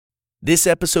This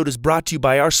episode is brought to you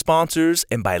by our sponsors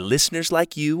and by listeners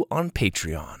like you on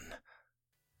Patreon.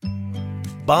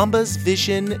 Bombas'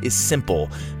 vision is simple.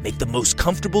 Make the most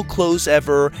comfortable clothes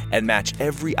ever and match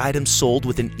every item sold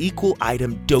with an equal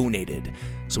item donated.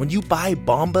 So when you buy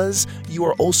Bombas, you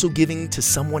are also giving to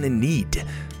someone in need.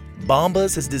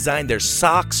 Bombas has designed their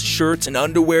socks, shirts, and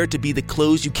underwear to be the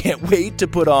clothes you can't wait to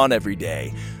put on every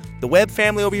day. The Webb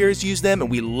family over here has used them,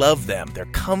 and we love them. They're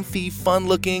comfy,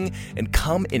 fun-looking, and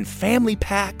come in family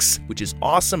packs, which is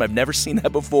awesome. I've never seen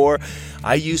that before.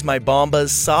 I use my Bombas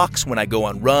socks when I go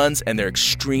on runs, and they're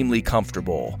extremely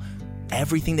comfortable.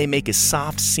 Everything they make is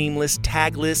soft, seamless,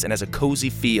 tagless, and has a cozy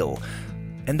feel.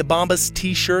 And the Bombas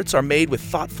t-shirts are made with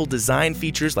thoughtful design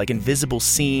features like invisible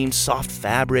seams, soft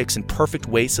fabrics, and perfect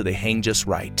waist so they hang just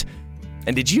right.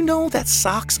 And did you know that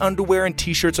socks, underwear, and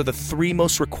t-shirts are the 3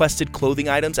 most requested clothing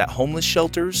items at homeless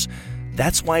shelters?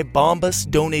 That's why Bombas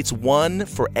donates 1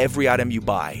 for every item you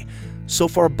buy. So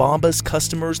far, Bombas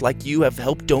customers like you have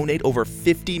helped donate over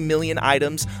 50 million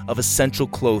items of essential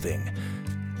clothing.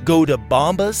 Go to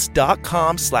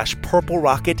bombas.com/Purple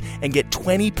Rocket and get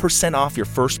 20% off your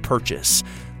first purchase.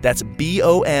 That's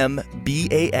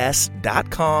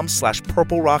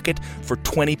BOMBAS.com/Purple Rocket for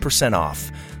 20%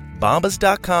 off.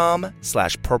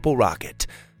 Bombas.com/Purple Rocket.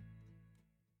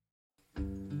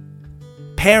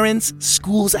 Parents,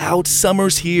 school's out,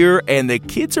 summer's here, and the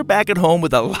kids are back at home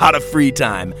with a lot of free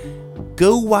time.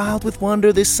 Go wild with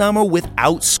wonder this summer with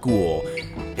OutSchool.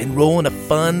 Enroll in a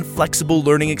fun, flexible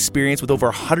learning experience with over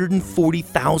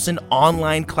 140,000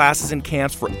 online classes and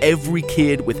camps for every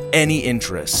kid with any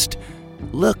interest.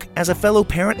 Look, as a fellow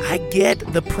parent, I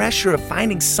get the pressure of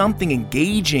finding something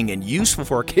engaging and useful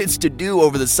for our kids to do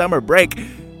over the summer break.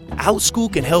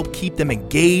 OutSchool can help keep them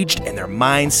engaged and their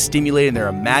minds stimulated and their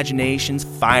imaginations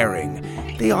firing.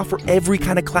 They offer every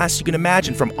kind of class you can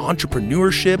imagine, from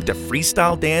entrepreneurship to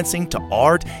freestyle dancing to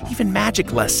art, even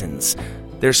magic lessons.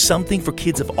 There's something for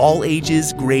kids of all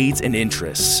ages, grades, and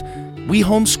interests. We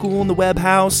homeschool in the Webb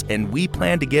house, and we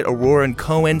plan to get Aurora and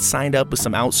Cohen signed up with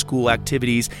some OutSchool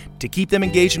activities to keep them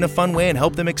engaged in a fun way and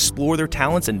help them explore their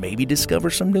talents and maybe discover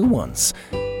some new ones.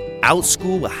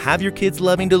 OutSchool will have your kids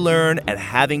loving to learn and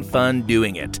having fun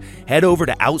doing it. Head over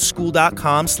to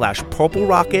outschool.com/Purple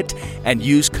Rocket and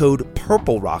use code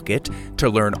Purple Rocket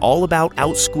to learn all about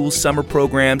OutSchool's summer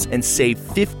programs and save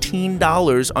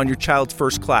 $15 on your child's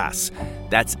first class.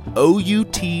 That's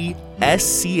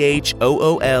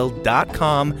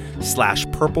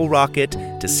OutSchool.com/Purple Rocket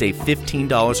to save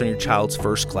 $15 on your child's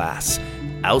first class.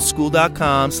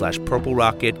 Outschool.com/Purple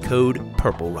Rocket, code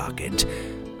Purple Rocket.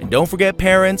 And don't forget,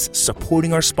 parents,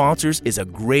 supporting our sponsors is a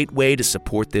great way to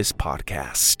support this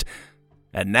podcast.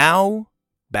 And now,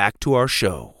 back to our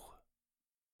show.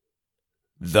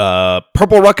 The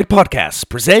Purple Rocket Podcast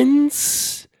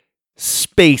presents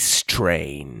Space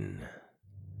Train.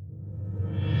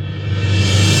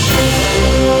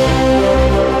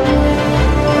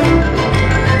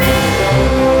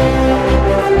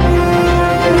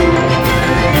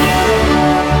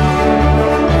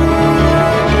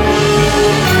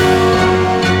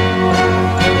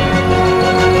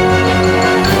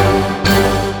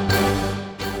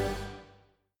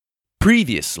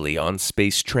 Previously on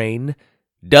Space Train,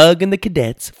 Doug and the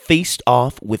cadets faced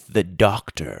off with the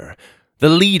Doctor, the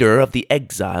leader of the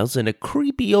exiles and a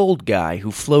creepy old guy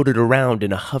who floated around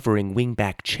in a hovering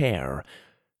wingback chair.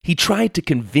 He tried to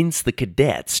convince the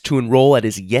cadets to enroll at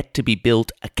his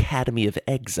yet-to-be-built Academy of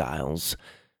Exiles,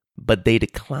 but they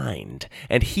declined,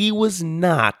 and he was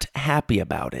not happy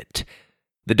about it.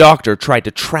 The Doctor tried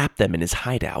to trap them in his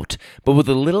hideout, but with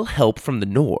a little help from the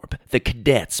Norb, the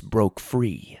cadets broke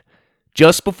free.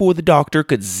 Just before the Doctor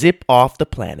could zip off the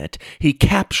planet, he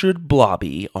captured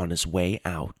Blobby on his way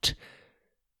out.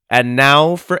 And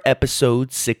now for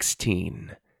episode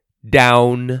 16,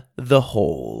 Down the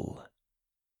Hole.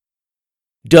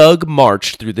 Doug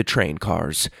marched through the train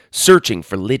cars, searching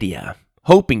for Lydia,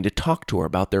 hoping to talk to her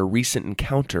about their recent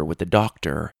encounter with the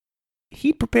Doctor.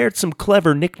 He prepared some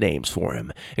clever nicknames for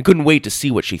him and couldn't wait to see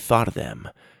what she thought of them.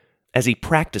 As he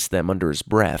practiced them under his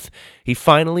breath, he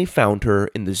finally found her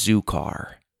in the zoo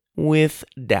car, with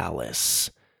Dallas.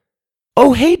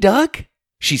 "Oh, hey, Doug,"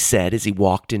 she said as he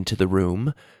walked into the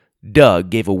room. Doug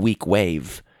gave a weak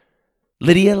wave.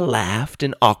 Lydia laughed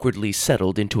and awkwardly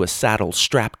settled into a saddle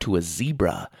strapped to a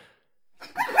zebra.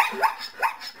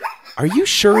 "Are you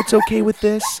sure it's okay with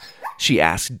this?" she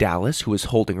asked Dallas, who was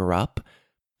holding her up.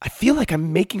 "I feel like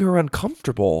I'm making her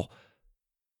uncomfortable."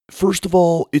 "First of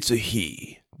all, it's a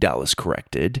he," Dallas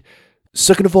corrected.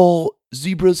 "Second of all,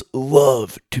 zebras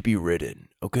love to be ridden,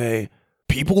 okay?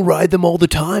 People ride them all the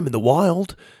time in the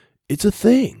wild. It's a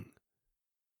thing."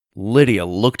 Lydia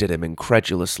looked at him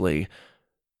incredulously.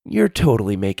 "You're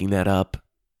totally making that up."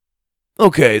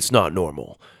 Okay, it's not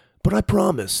normal, but I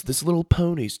promise this little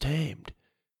pony's tamed.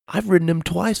 I've ridden him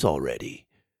twice already.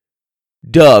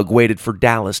 Doug waited for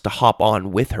Dallas to hop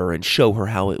on with her and show her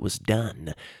how it was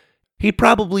done. He'd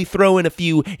probably throw in a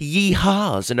few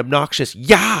yee-haws and obnoxious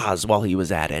yahs while he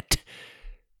was at it.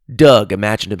 Doug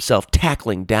imagined himself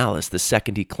tackling Dallas the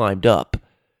second he climbed up.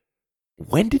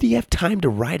 When did he have time to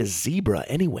ride a zebra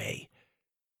anyway?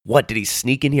 What, did he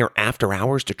sneak in here after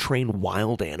hours to train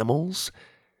wild animals?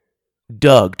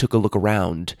 Doug took a look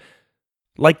around.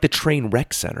 Like the train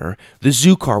rec center, the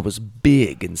zoo car was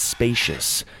big and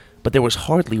spacious, but there was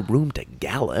hardly room to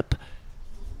gallop.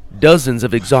 Dozens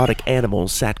of exotic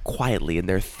animals sat quietly in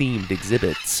their themed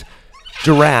exhibits.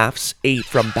 Giraffes ate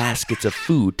from baskets of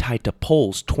food tied to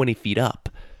poles 20 feet up.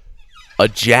 A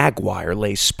jaguar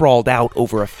lay sprawled out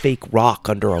over a fake rock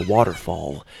under a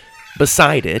waterfall.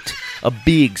 Beside it, a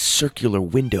big circular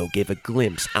window gave a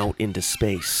glimpse out into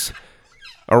space.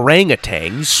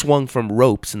 Orangutans swung from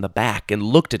ropes in the back and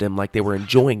looked at him like they were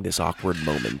enjoying this awkward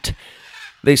moment.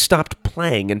 They stopped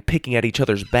playing and picking at each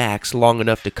other's backs long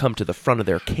enough to come to the front of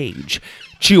their cage,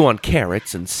 chew on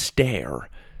carrots, and stare.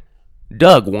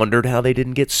 Doug wondered how they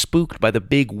didn't get spooked by the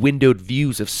big windowed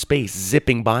views of space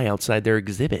zipping by outside their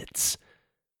exhibits.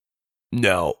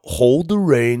 Now, hold the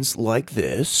reins like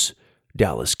this,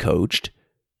 Dallas coached.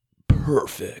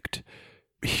 Perfect.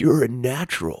 You're a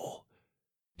natural.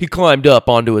 He climbed up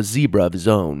onto a zebra of his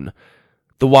own.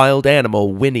 The wild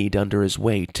animal whinnied under his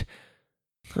weight.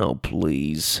 Oh,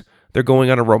 please. They're going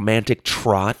on a romantic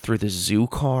trot through the zoo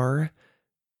car?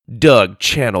 Doug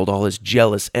channeled all his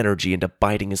jealous energy into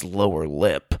biting his lower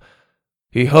lip.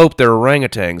 He hoped their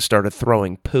orangutans started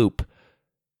throwing poop.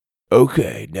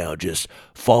 Okay, now just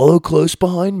follow close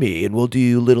behind me and we'll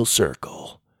do a little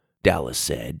circle, Dallas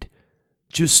said.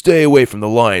 Just stay away from the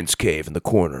lion's cave in the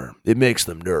corner. It makes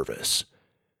them nervous.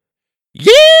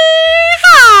 Yee-haw!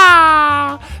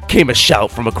 Came a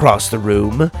shout from across the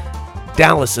room.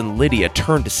 Dallas and Lydia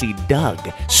turned to see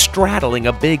Doug straddling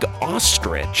a big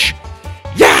ostrich.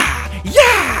 Yeah!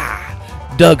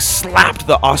 Yeah! Doug slapped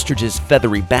the ostrich's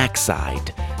feathery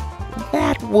backside.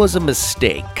 That was a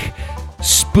mistake.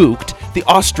 Spooked, the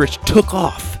ostrich took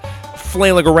off.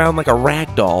 Flailing around like a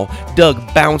rag doll,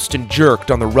 Doug bounced and jerked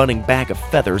on the running bag of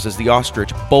feathers as the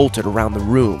ostrich bolted around the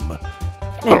room.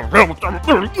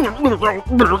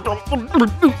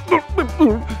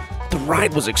 The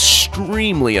ride was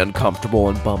extremely uncomfortable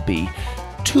and bumpy.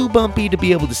 Too bumpy to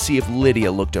be able to see if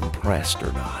Lydia looked impressed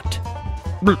or not.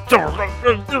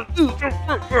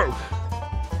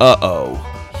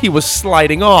 Uh-oh. He was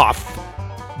sliding off.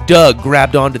 Doug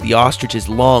grabbed onto the ostrich's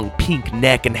long pink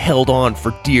neck and held on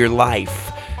for dear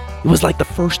life. It was like the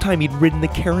first time he'd ridden the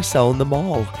carousel in the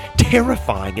mall.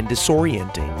 Terrifying and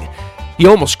disorienting. He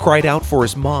almost cried out for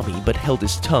his mommy, but held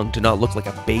his tongue to not look like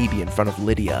a baby in front of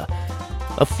Lydia.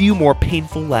 A few more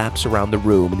painful laps around the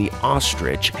room, and the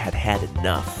ostrich had had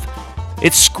enough.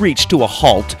 It screeched to a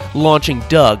halt, launching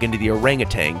Doug into the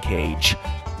orangutan cage.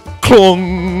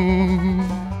 Clong!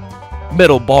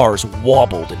 Metal bars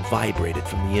wobbled and vibrated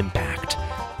from the impact.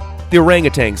 The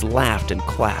orangutans laughed and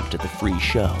clapped at the free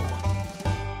show.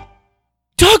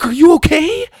 "Doug, are you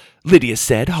okay?" Lydia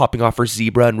said, hopping off her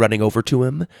zebra and running over to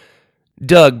him.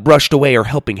 Doug brushed away her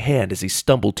helping hand as he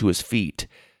stumbled to his feet.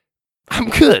 I'm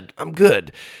good.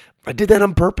 I did that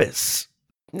on purpose.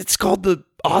 It's called the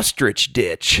ostrich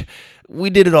ditch. We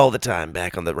did it all the time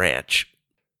back on the ranch."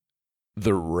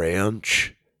 The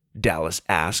ranch? Dallas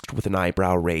asked with an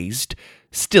eyebrow raised,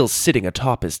 still sitting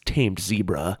atop his tamed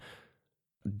zebra.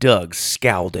 Doug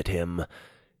scowled at him.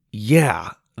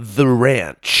 Yeah, the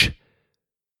ranch.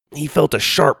 He felt a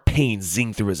sharp pain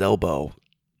zing through his elbow.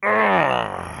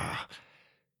 Arrgh.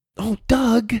 "Oh,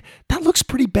 Doug, that looks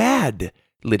pretty bad,"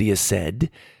 Lydia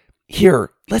said.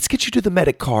 "Here, let's get you to the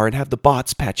medic car and have the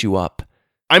bots patch you up."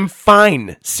 "I'm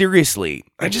fine, seriously.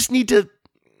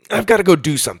 I've got to go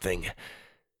do something."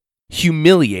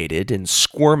 Humiliated and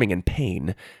squirming in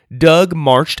pain, Doug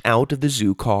marched out of the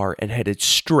zoo car and headed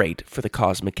straight for the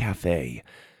Cosmic Cafe.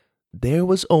 There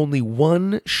was only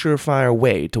one surefire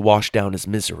way to wash down his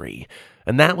misery,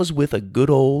 and that was with a good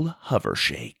old hover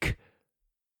shake.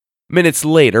 Minutes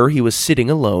later, he was sitting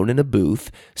alone in a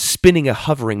booth, spinning a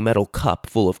hovering metal cup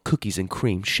full of cookies and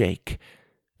cream shake.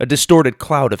 A distorted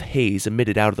cloud of haze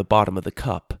emitted out of the bottom of the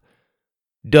cup.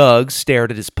 Doug stared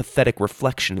at his pathetic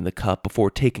reflection in the cup before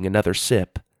taking another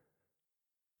sip.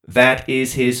 "That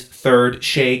is his third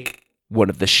shake," one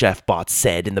of the chef bots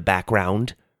said in the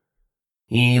background.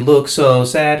 "He looks so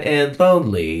sad and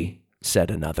lonely,"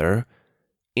 said another.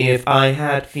 If I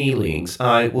had feelings,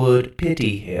 I would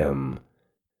pity him.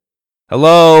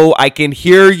 Hello, I can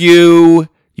hear you.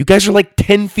 You guys are like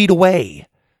 10 feet away.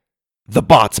 The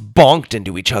bots bonked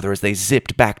into each other as they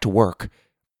zipped back to work.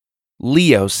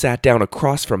 Leo sat down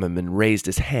across from him and raised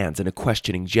his hands in a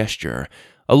questioning gesture,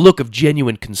 a look of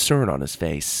genuine concern on his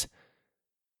face.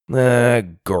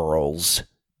 Girls,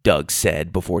 Doug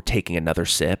said before taking another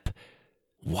sip.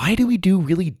 Why do we do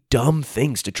really dumb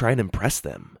things to try and impress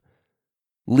them?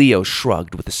 Leo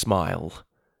shrugged with a smile.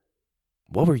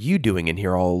 What were you doing in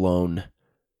here all alone?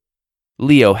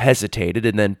 Leo hesitated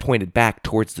and then pointed back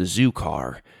towards the zoo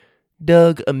car.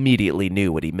 Doug immediately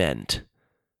knew what he meant.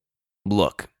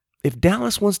 Look, if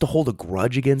Dallas wants to hold a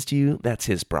grudge against you, that's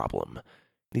his problem.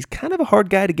 He's kind of a hard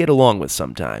guy to get along with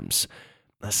sometimes,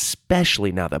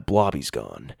 especially now that Blobby's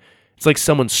gone. It's like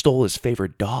someone stole his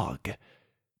favorite dog.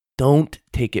 Don't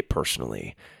take it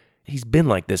personally. He's been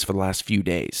like this for the last few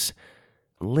days.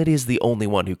 Lydia's the only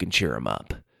one who can cheer him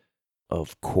up.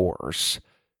 Of course,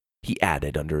 he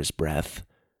added under his breath.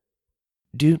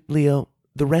 Dude, Leo,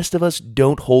 the rest of us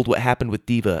don't hold what happened with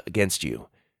Diva against you.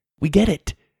 We get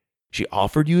it. She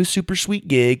offered you a super sweet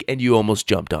gig and you almost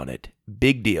jumped on it.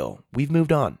 Big deal. We've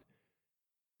moved on.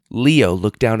 Leo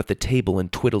looked down at the table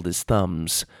and twiddled his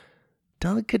thumbs.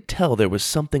 Doug could tell there was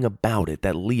something about it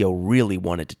that Leo really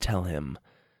wanted to tell him.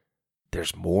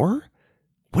 There's more?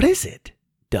 What is it?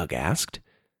 Doug asked.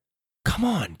 Come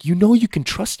on, you know you can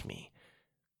trust me.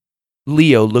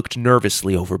 Leo looked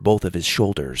nervously over both of his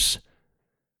shoulders.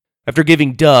 After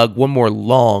giving Doug one more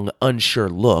long, unsure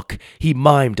look, he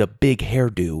mimed a big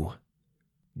hairdo.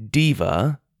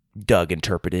 Diva, Doug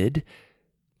interpreted.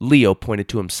 Leo pointed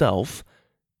to himself.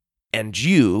 And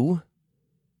you...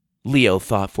 Leo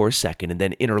thought for a second and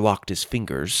then interlocked his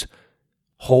fingers.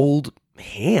 Hold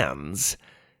hands?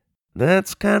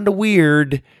 That's kinda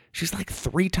weird. She's like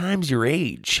 3 times your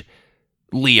age.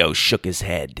 Leo shook his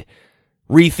head.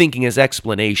 Rethinking his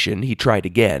explanation, he tried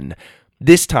again,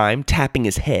 this time tapping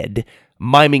his head,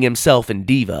 miming himself and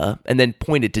Diva, and then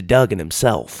pointed to Doug and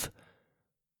himself.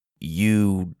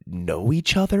 You know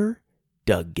each other?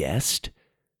 Doug guessed.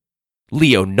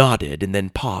 Leo nodded and then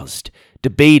paused,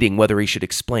 debating whether he should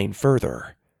explain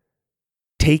further.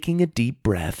 Taking a deep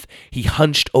breath, he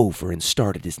hunched over and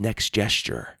started his next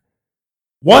gesture.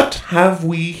 What have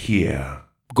we here?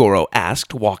 Goro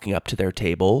asked, walking up to their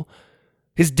table.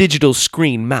 His digital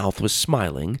screen mouth was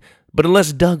smiling, but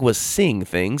unless Doug was seeing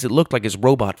things, it looked like his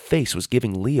robot face was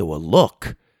giving Leo a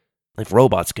look. If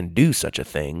robots can do such a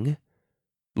thing.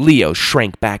 Leo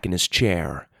shrank back in his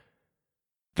chair.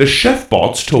 The chef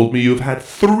bots told me you've had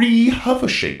 3 hover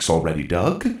shakes already,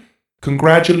 Doug.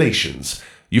 Congratulations.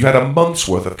 You've had a month's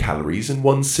worth of calories in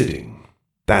one sitting.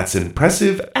 That's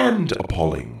impressive and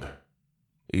appalling.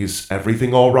 Is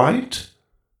everything all right?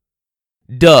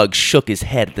 Doug shook his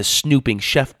head at the snooping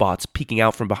chef bots peeking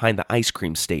out from behind the ice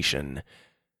cream station.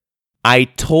 I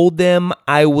told them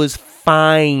I was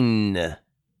fine.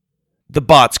 The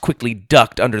bots quickly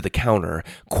ducked under the counter,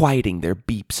 quieting their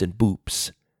beeps and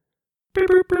boops.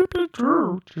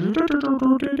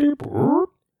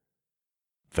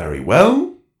 Very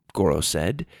well, Goro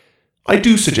said. I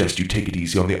do suggest you take it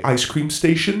easy on the ice cream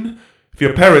station. If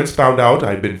your parents found out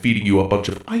I'd been feeding you a bunch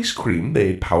of ice cream,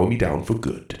 they'd power me down for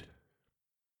good.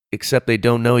 Except they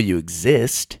don't know you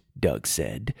exist, Doug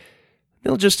said.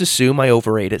 They'll just assume I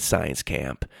overate at science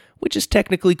camp, which is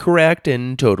technically correct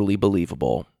and totally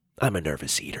believable. I'm a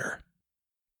nervous eater.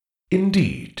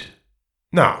 Indeed.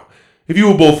 Now, if you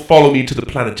will both follow me to the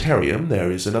planetarium,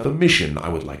 there is another mission I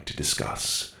would like to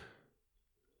discuss.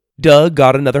 Doug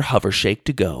got another hover shake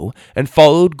to go and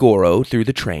followed Goro through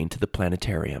the train to the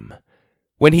planetarium.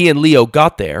 When he and Leo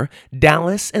got there,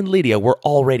 Dallas and Lydia were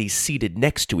already seated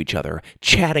next to each other,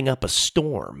 chatting up a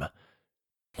storm.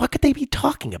 What could they be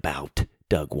talking about?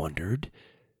 Doug wondered.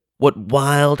 What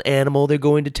wild animal they're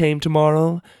going to tame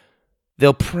tomorrow?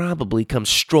 They'll probably come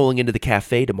strolling into the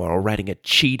cafe tomorrow riding a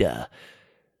cheetah.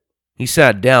 He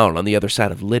sat down on the other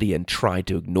side of Lydia and tried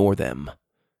to ignore them.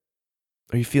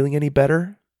 Are you feeling any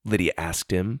better? Lydia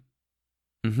asked him.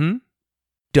 Mm-hmm.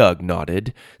 Doug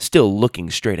nodded, still looking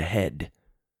straight ahead.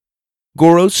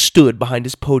 Goro stood behind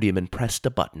his podium and pressed a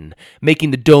button,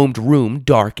 making the domed room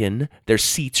darken, their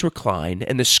seats recline,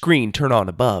 and the screen turn on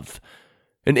above.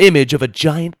 An image of a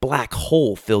giant black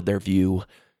hole filled their view.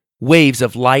 Waves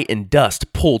of light and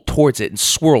dust pulled towards it and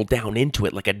swirled down into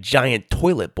it like a giant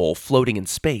toilet bowl floating in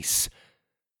space.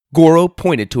 Goro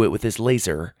pointed to it with his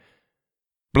laser.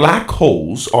 Black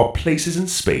holes are places in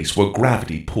space where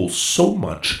gravity pulls so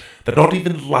much that not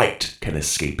even light can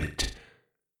escape it.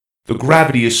 The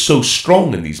gravity is so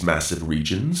strong in these massive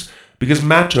regions because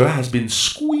matter has been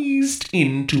squeezed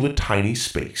into a tiny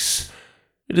space.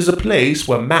 It is a place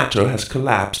where matter has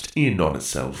collapsed in on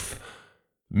itself.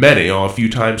 Many are a few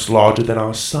times larger than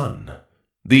our sun.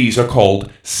 These are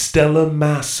called stellar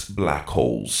mass black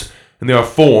holes, and they are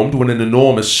formed when an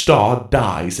enormous star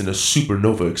dies in a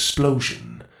supernova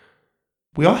explosion.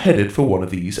 We are headed for one of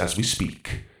these as we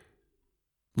speak.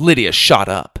 Lydia shot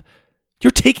up. "You're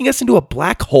taking us into a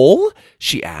black hole?"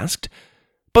 she asked.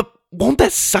 "But won't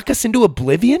that suck us into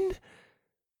oblivion?"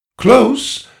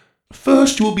 Close.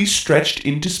 First you will be stretched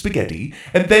into spaghetti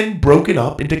and then broken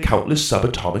up into countless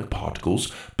subatomic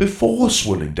particles before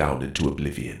swirling down into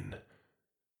oblivion.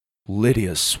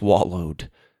 Lydia swallowed.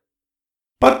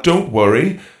 But don't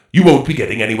worry, you won't be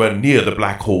getting anywhere near the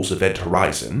black hole's event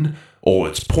horizon, or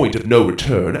its point of no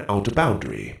return outer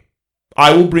boundary.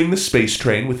 I will bring the space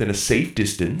train within a safe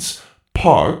distance,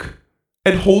 park,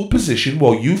 and hold position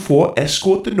while you four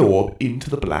escort the Norb into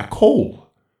the black hole.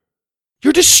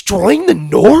 "You're destroying the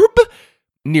Norb?"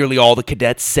 nearly all the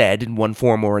cadets said in one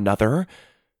form or another.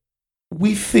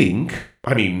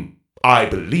 I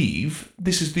believe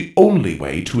this is the only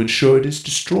way to ensure it is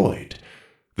destroyed.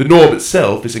 The Norb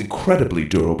itself is incredibly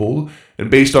durable, and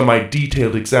based on my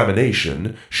detailed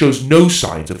examination, shows no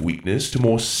signs of weakness to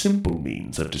more simple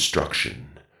means of destruction.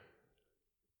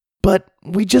 "But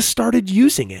we just started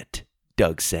using it,"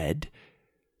 Doug said.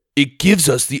 It gives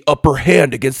us the upper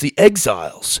hand against the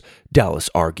exiles, Dallas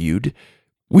argued.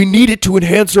 We need it to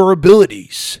enhance our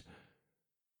abilities.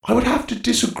 I would have to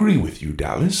disagree with you,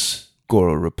 Dallas,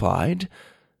 Goro replied.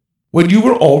 When you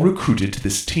were all recruited to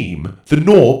this team, the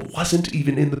Norb wasn't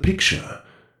even in the picture.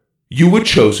 You were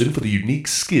chosen for the unique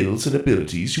skills and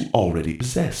abilities you already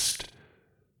possessed.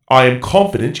 I am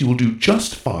confident you will do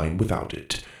just fine without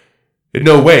it. In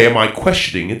no way am I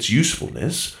questioning its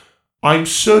usefulness. I'm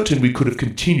certain we could have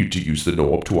continued to use the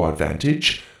Norb to our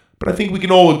advantage, but I think we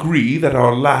can all agree that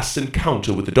our last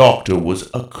encounter with the Doctor was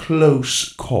a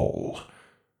close call.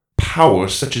 Power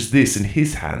such as this in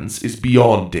his hands is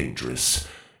beyond dangerous.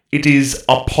 It is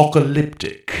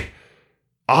apocalyptic.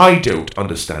 I don't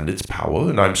understand its power,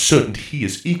 and I'm certain he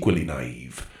is equally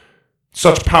naive.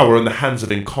 Such power in the hands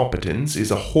of incompetents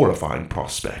is a horrifying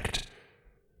prospect.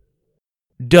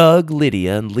 Doug,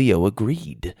 Lydia, and Leo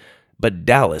agreed, but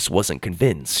Dallas wasn't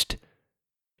convinced.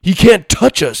 He can't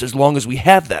touch us as long as we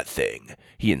have that thing,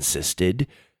 he insisted.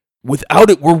 Without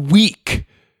it, we're weak.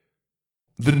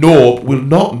 The Norb will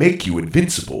not make you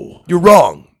invincible. You're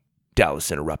wrong,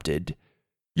 Dallas interrupted.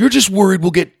 You're just worried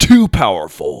we'll get too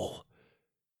powerful.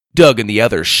 Doug and the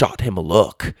others shot him a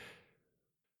look.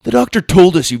 The doctor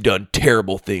told us you've done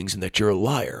terrible things and that you're a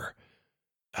liar.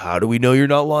 How do we know you're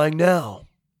not lying now?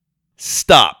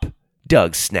 Stop,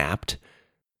 Doug snapped.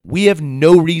 We have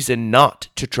no reason not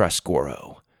to trust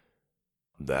Goro.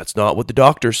 That's not what the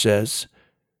doctor says.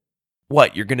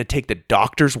 What, you're going to take the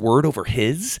doctor's word over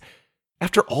his?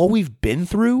 After all we've been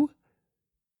through?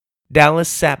 Dallas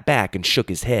sat back and shook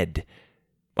his head.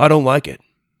 I don't like it.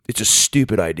 It's a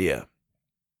stupid idea.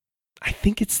 I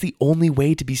think it's the only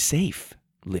way to be safe,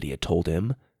 Lydia told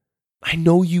him. I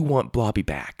know you want Blobby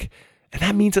back, and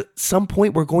that means at some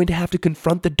point we're going to have to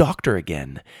confront the doctor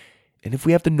again. And if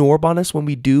we have the Norb on us when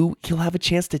we do, he'll have a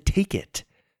chance to take it.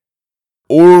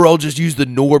 Or I'll just use the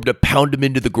Norb to pound him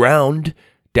into the ground,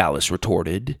 Dallas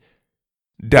retorted.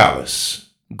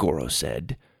 Dallas, Goro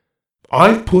said.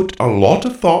 I've put a lot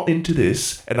of thought into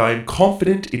this, and I am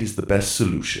confident it is the best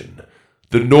solution.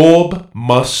 The Norb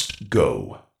must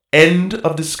go. End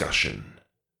of discussion.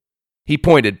 He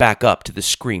pointed back up to the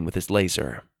screen with his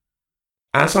laser.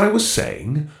 As I was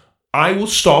saying, I will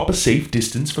stop a safe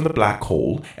distance from the black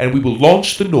hole, and we will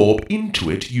launch the Norb into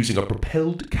it using a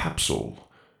propelled capsule.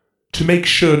 To make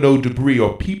sure no debris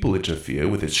or people interfere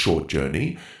with its short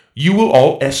journey, you will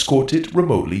all escort it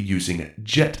remotely using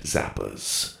jet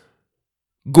zappers.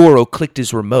 Goro clicked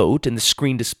his remote, and the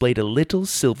screen displayed a little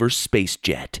silver space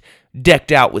jet,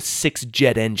 decked out with 6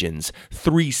 jet engines,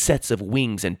 3 sets of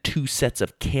wings, and 2 sets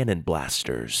of cannon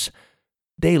blasters.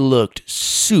 They looked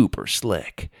super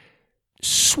slick.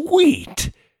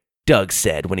 Sweet, Doug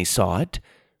said when he saw it.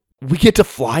 We get to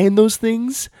fly in those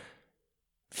things?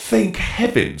 Thank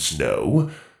heavens,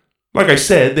 no. Like I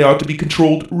said, they are to be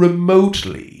controlled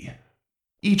remotely.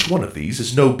 Each one of these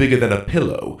is no bigger than a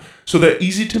pillow, so they're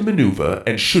easy to maneuver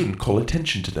and shouldn't call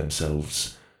attention to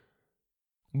themselves.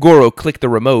 Goro clicked the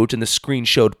remote and the screen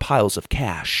showed piles of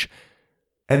cash.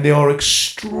 And they are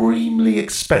extremely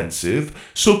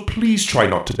expensive, so please try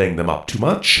not to bang them up too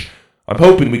much. I'm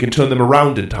hoping we can turn them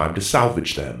around in time to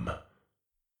salvage them.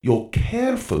 You'll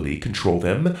carefully control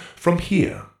them from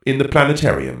here, in the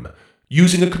planetarium,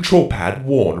 using a control pad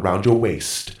worn around your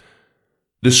waist.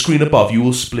 The screen above you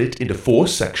will split into 4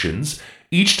 sections,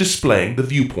 each displaying the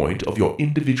viewpoint of your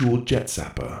individual jet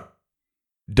zapper.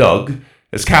 Doug,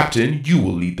 as captain, you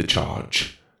will lead the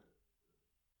charge.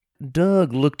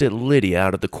 Doug looked at Lydia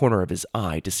out of the corner of his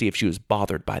eye to see if she was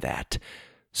bothered by that.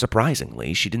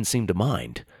 Surprisingly, she didn't seem to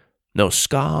mind. No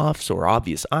scoffs or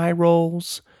obvious eye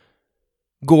rolls.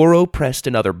 Goro pressed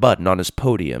another button on his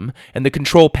podium, and the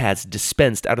control pads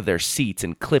dispensed out of their seats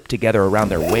and clipped together around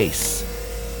their waists.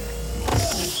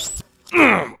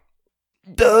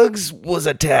 Doug's was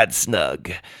a tad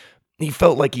snug. He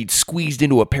felt like he'd squeezed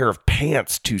into a pair of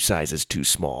pants 2 sizes too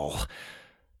small.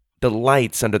 The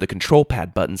lights under the control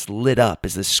pad buttons lit up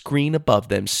as the screen above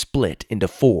them split into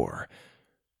 4.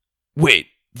 Wait,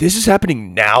 this is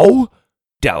happening now?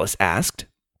 Dallas asked.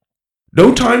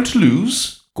 No time to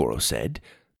lose, Goro said.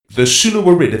 The sooner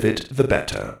we're rid of it, the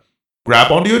better.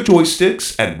 Grab onto your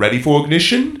joysticks and ready for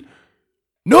ignition?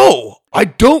 No, I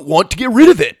don't want to get rid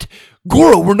of it.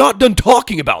 Goro, we're not done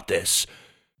talking about this.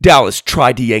 Dallas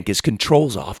tried to yank his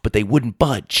controls off, but they wouldn't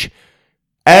budge.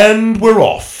 And we're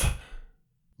off.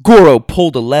 Goro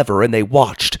pulled a lever and they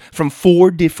watched from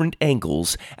 4 different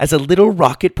angles as a little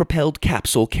rocket-propelled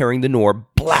capsule carrying the Norb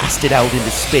blasted out into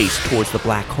space towards the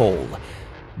black hole.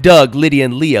 Doug, Lydia,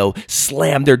 and Leo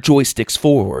slammed their joysticks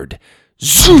forward.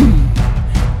 Zoom!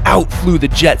 Out flew the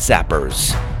jet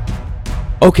zappers.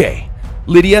 Okay,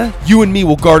 Lydia, you and me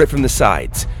will guard it from the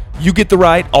sides. You get the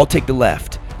right, I'll take the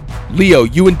left. Leo,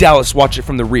 you and Dallas watch it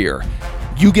from the rear.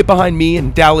 You get behind me,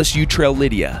 and Dallas, you trail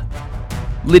Lydia.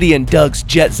 Lydia and Doug's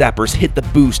jet zappers hit the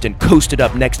boost and coasted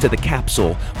up next to the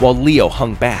capsule, while Leo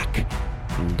hung back.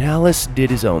 And Dallas did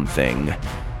his own thing.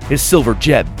 His silver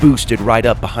jet boosted right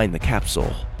up behind the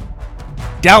capsule.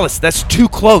 Dallas, that's too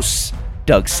close,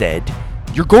 Doug said.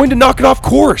 You're going to knock it off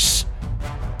course.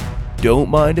 Don't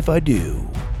mind if I do,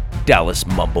 Dallas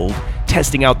mumbled,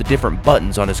 testing out the different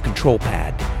buttons on his control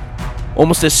pad.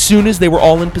 Almost as soon as they were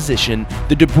all in position,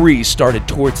 the debris started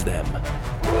towards them.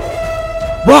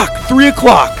 Rock, 3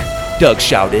 o'clock, Doug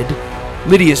shouted.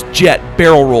 Lydia's jet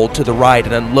barrel rolled to the right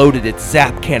and unloaded its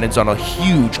zap cannons on a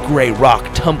huge gray rock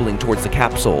tumbling towards the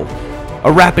capsule.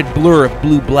 A rapid blur of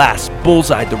blue blast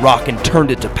bullseyed the rock and turned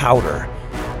it to powder.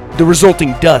 The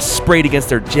resulting dust sprayed against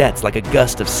their jets like a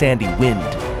gust of sandy wind.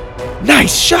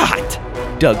 Nice shot,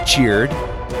 Doug cheered.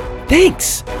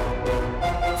 Thanks.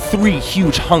 3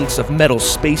 huge hunks of metal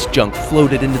space junk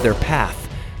floated into their path.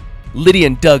 Lydia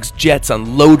and Doug's jets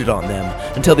unloaded on them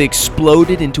until they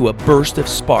exploded into a burst of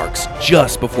sparks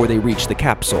just before they reached the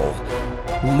capsule.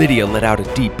 Lydia let out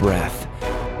a deep breath.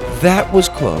 That was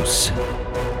close.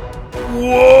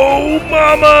 Whoa,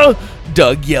 mama!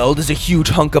 Doug yelled as a huge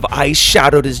hunk of ice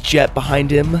shadowed his jet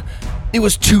behind him. It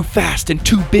was too fast and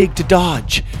too big to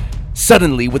dodge.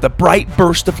 Suddenly, with a bright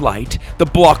burst of light, the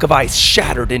block of ice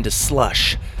shattered into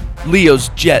slush. Leo's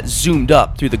jet zoomed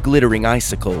up through the glittering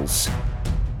icicles.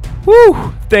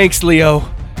 Whew, thanks, Leo.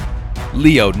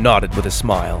 Leo nodded with a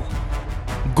smile.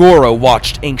 Goro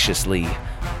watched anxiously.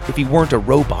 If he weren't a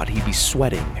robot, he'd be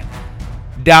sweating.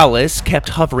 Dallas kept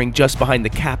hovering just behind the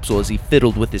capsule as he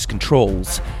fiddled with his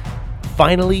controls.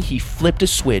 Finally, he flipped a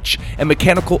switch, and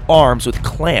mechanical arms with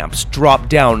clamps dropped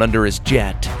down under his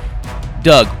jet.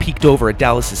 Doug peeked over at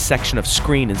Dallas's section of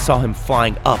screen and saw him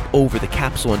flying up over the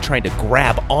capsule and trying to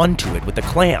grab onto it with the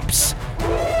clamps.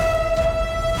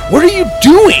 What are you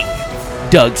doing?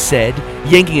 Doug said,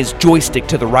 yanking his joystick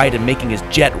to the right and making his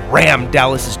jet ram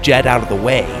Dallas's jet out of the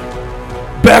way.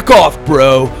 Back off,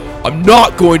 bro. I'm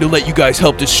not going to let you guys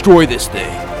help destroy this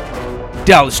thing.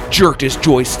 Dallas jerked his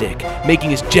joystick,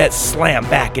 making his jet slam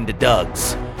back into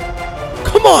Doug's.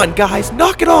 Come on, guys,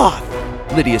 knock it off,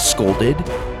 Lydia scolded.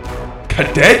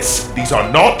 Cadets, these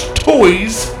are not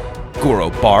toys,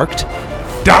 Goro barked.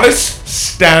 Dallas,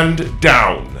 stand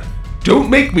down. Don't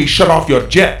make me shut off your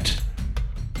jet.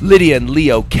 Lydia and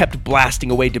Leo kept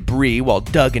blasting away debris while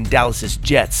Doug and Dallas's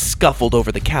jets scuffled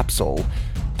over the capsule.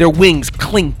 Their wings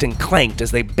clinked and clanked as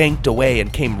they banked away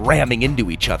and came ramming into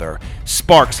each other,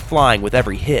 sparks flying with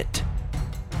every hit.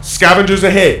 Scavengers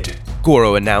ahead,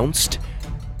 Goro announced.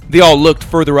 They all looked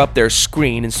further up their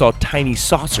screen and saw tiny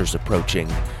saucers approaching.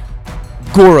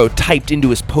 Goro typed into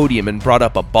his podium and brought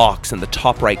up a box in the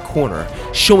top right corner,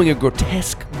 showing a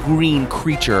grotesque green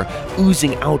creature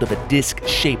oozing out of a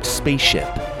disc-shaped spaceship.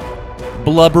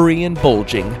 Blubbery and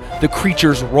bulging, the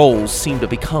creature's rolls seemed to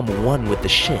become one with the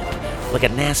ship, like a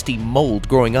nasty mold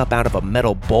growing up out of a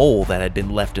metal bowl that had been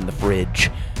left in the fridge.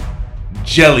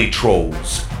 Jelly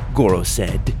trolls, Goro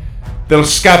said. They'll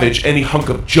scavenge any hunk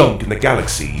of junk in the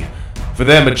galaxy. For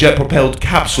them, a jet-propelled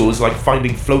capsule is like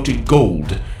finding floating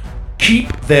gold.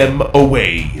 Keep them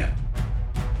away.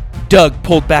 Doug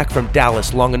pulled back from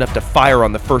Dallas long enough to fire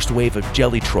on the first wave of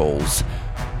jelly trolls.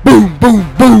 Boom,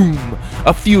 boom, boom!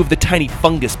 A few of the tiny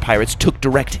fungus pirates took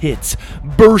direct hits,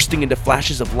 bursting into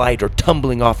flashes of light or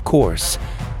tumbling off course.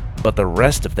 But the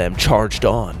rest of them charged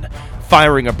on,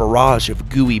 firing a barrage of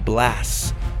gooey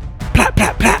blasts. Plat,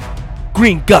 plat, plat!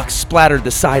 Green gucks splattered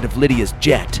the side of Lydia's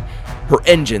jet. Her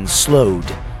engines slowed.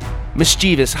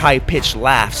 Mischievous, high-pitched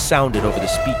laughs sounded over the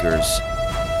speakers.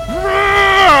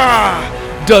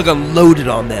 Doug unloaded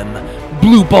on them.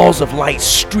 Blue balls of light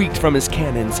streaked from his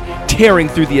cannons, tearing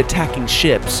through the attacking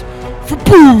ships.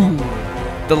 Fa-boom!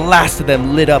 The last of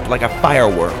them lit up like a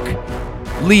firework.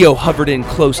 Leo hovered in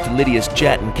close to Lydia's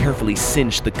jet and carefully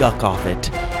cinched the guck off it.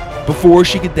 Before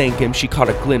she could thank him, she caught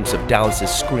a glimpse of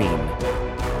Dallas's screen.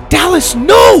 "Dallas,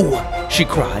 no!" she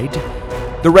cried.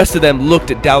 The rest of them looked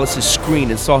at Dallas's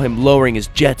screen and saw him lowering his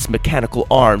jet's mechanical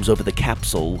arms over the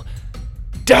capsule.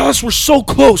 "Dallas, we're so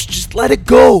close, just let it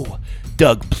go!"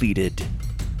 Doug pleaded.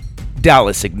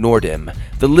 Dallas ignored him,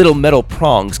 the little metal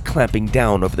prongs clamping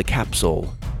down over the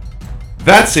capsule.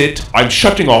 "That's it, I'm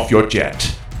shutting off your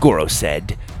jet," Goro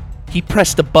said. He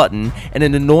pressed a button and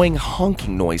an annoying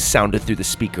honking noise sounded through the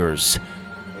speakers.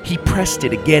 He pressed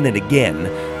it again and again,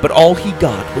 but all he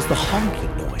got was the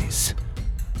honking noise.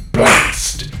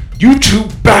 "Blast! You two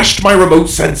bashed my remote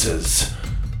sensors!"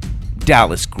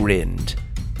 Dallas grinned.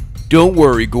 Don't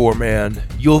worry, Gorman.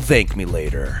 You'll thank me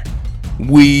later.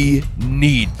 We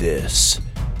need this.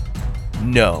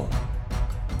 No.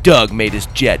 Doug made his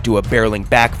jet do a barreling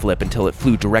backflip until it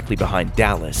flew directly behind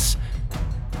Dallas.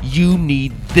 You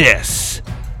need this.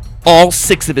 All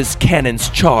 6 of his cannons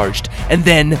charged, and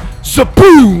then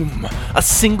zaboom! A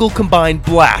single combined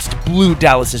blast blew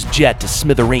Dallas's jet to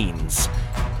smithereens.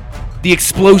 The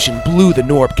explosion blew the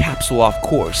Norb capsule off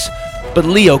course, but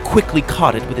Leo quickly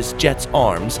caught it with his jet's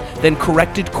arms, then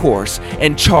corrected course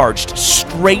and charged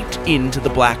straight into the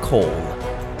black hole.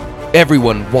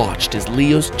 Everyone watched as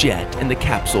Leo's jet and the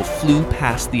capsule flew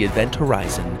past the event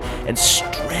horizon and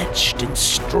stretched and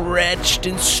stretched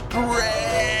and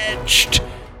stretched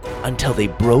until they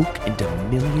broke into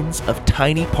millions of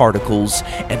tiny particles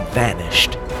and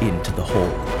vanished into the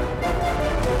hole.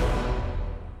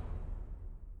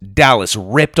 Dallas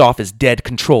ripped off his dead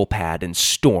control pad and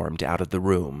stormed out of the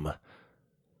room.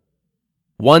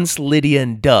 Once Lydia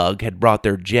and Doug had brought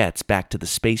their jets back to the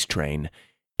space train,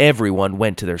 everyone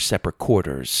went to their separate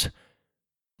quarters.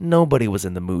 Nobody was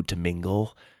in the mood to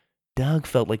mingle. Doug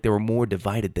felt like they were more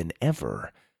divided than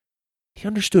ever. He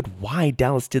understood why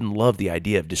Dallas didn't love the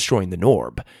idea of destroying the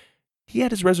Norb. He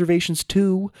had his reservations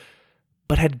too,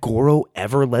 but had Goro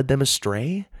ever led them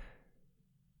astray?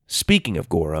 Speaking of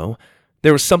Goro,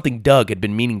 there was something Doug had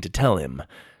been meaning to tell him.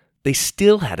 They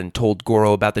still hadn't told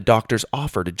Goro about the doctor's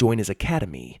offer to join his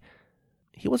academy.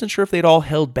 He wasn't sure if they'd all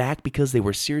held back because they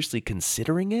were seriously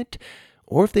considering it,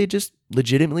 or if they'd just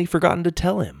legitimately forgotten to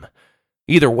tell him.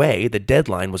 Either way, the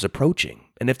deadline was approaching,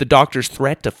 and if the doctor's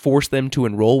threat to force them to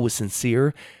enroll was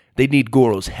sincere, they'd need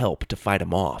Goro's help to fight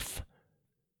him off.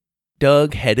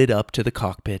 Doug headed up to the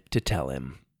cockpit to tell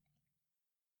him.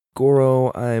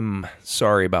 "Goro, I'm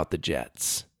sorry about the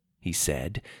jets," he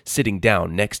said, sitting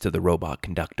down next to the robot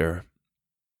conductor.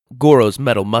 Goro's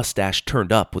metal mustache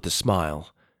turned up with a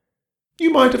smile.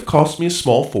 "You might have cost me a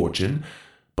small fortune,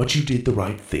 but you did the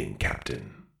right thing,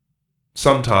 Captain.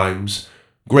 Sometimes,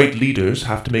 great leaders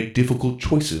have to make difficult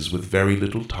choices with very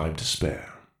little time to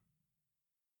spare."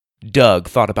 Doug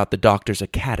thought about the doctor's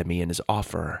academy and his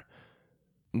offer.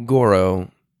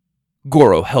 Goro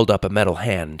held up a metal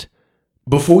hand.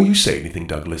 "Before you say anything,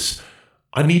 Douglas,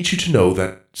 I need you to know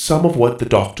that some of what the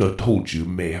doctor told you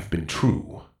may have been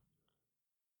true."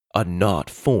 A knot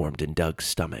formed in Doug's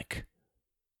stomach.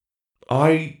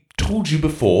 "I told you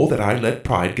before that I let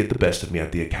pride get the best of me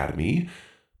at the academy,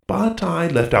 but I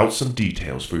left out some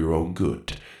details for your own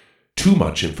good. Too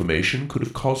much information could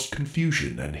have caused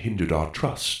confusion and hindered our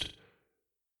trust."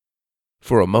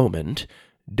 For a moment,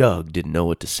 Doug didn't know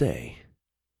what to say.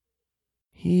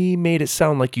 He made it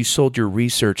sound like you sold your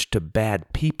research to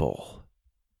bad people.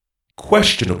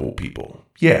 "Questionable people.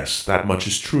 Yes, that much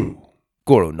is true."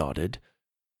 Goro nodded.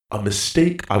 "A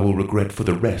mistake I will regret for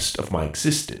the rest of my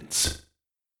existence.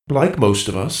 Like most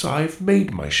of us, I've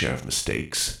made my share of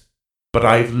mistakes, but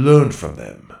I've learned from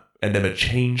them and am a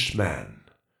changed man."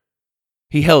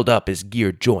 He held up his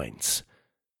geared joints.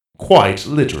 "Quite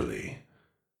literally."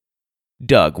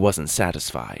 Doug wasn't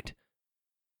satisfied.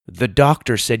 "The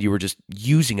doctor said you were just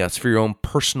using us for your own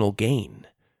personal gain."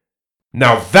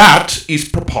 "Now that is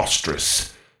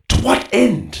preposterous. To what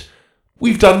end?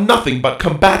 We've done nothing but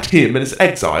combat him and his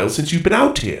exile since you've been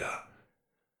out here."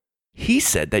 He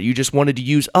said that you just wanted to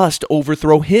use us to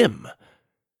overthrow him.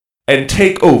 And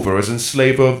take over as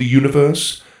enslaver of the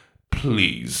universe?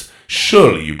 Please,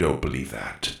 surely you don't believe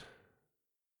that.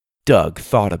 Doug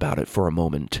thought about it for a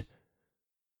moment.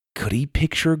 Could he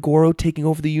picture Goro taking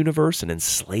over the universe and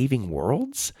enslaving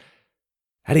worlds?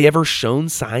 Had he ever shown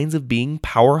signs of being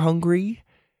power-hungry?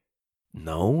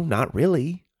 No, not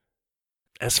really.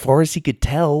 As far as he could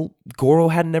tell, Goro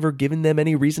hadn't ever given them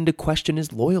any reason to question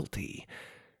his loyalty.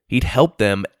 He'd helped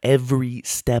them every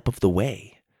step of the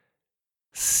way.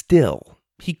 Still,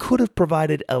 he could have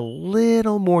provided a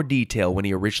little more detail when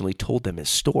he originally told them his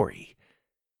story.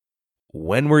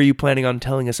 When were you planning on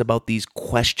telling us about these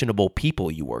questionable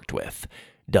people you worked with?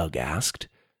 Doug asked.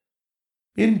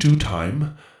 In due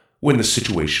time, when the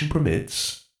situation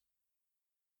permits.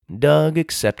 Doug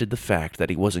accepted the fact that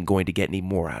he wasn't going to get any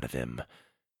more out of him.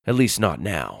 At least not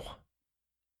now.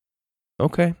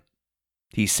 Okay,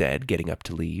 he said, getting up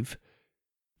to leave.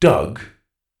 Doug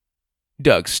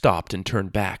Stopped and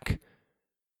turned back.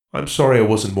 I'm sorry I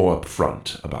wasn't more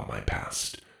upfront about my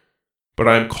past, but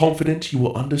I am confident you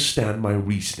will understand my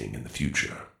reasoning in the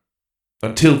future.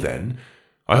 Until then,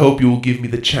 I hope you will give me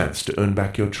the chance to earn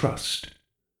back your trust.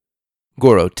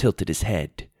 Goro tilted his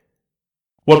head.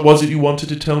 What was it you wanted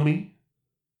to tell me?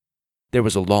 There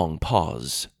was a long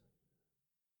pause.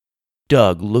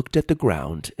 Doug looked at the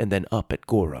ground and then up at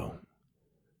Goro.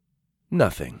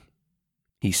 Nothing,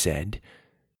 he said.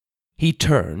 He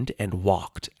turned and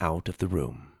walked out of the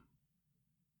room.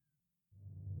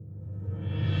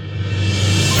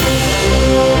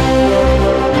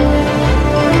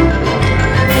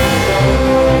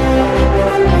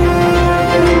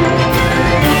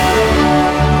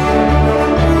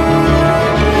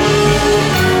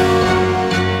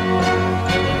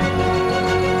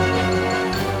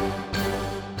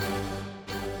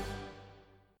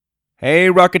 Hey,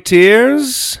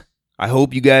 Rocketeers! I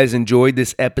hope you guys enjoyed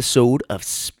this episode of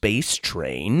Space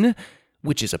Train,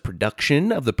 which is a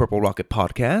production of the Purple Rocket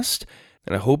Podcast,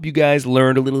 and I hope you guys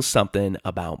learned a little something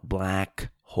about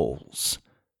black holes,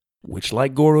 which,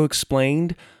 like Goro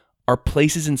explained, are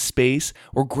places in space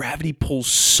where gravity pulls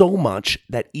so much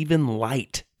that even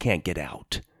light can't get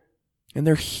out. And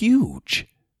they're huge.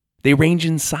 They range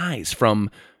in size from,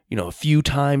 a few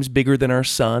times bigger than our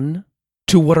sun,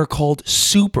 to what are called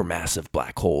supermassive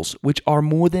black holes, which are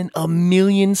more than 1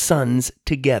 million suns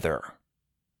together.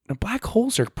 Now, black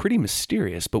holes are pretty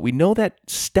mysterious, but we know that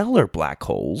stellar black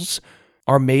holes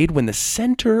are made when the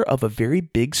center of a very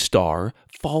big star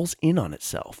falls in on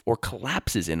itself or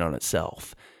collapses in on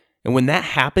itself. And when that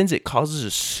happens, it causes a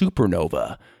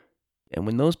supernova. And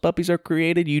when those puppies are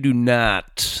created, you do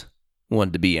not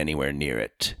want to be anywhere near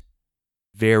it.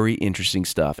 Very interesting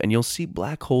stuff, and you'll see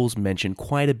black holes mentioned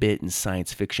quite a bit in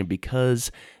science fiction because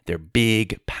they're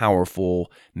big, powerful,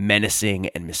 menacing,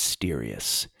 and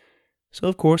mysterious. So,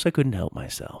 of course, I couldn't help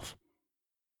myself.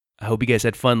 I hope you guys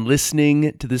had fun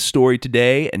listening to this story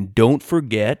today, and don't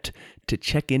forget to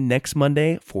check in next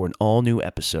Monday for an all-new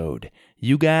episode.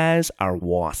 You guys are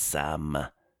awesome.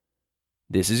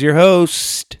 This is your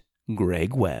host,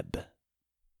 Greg Webb.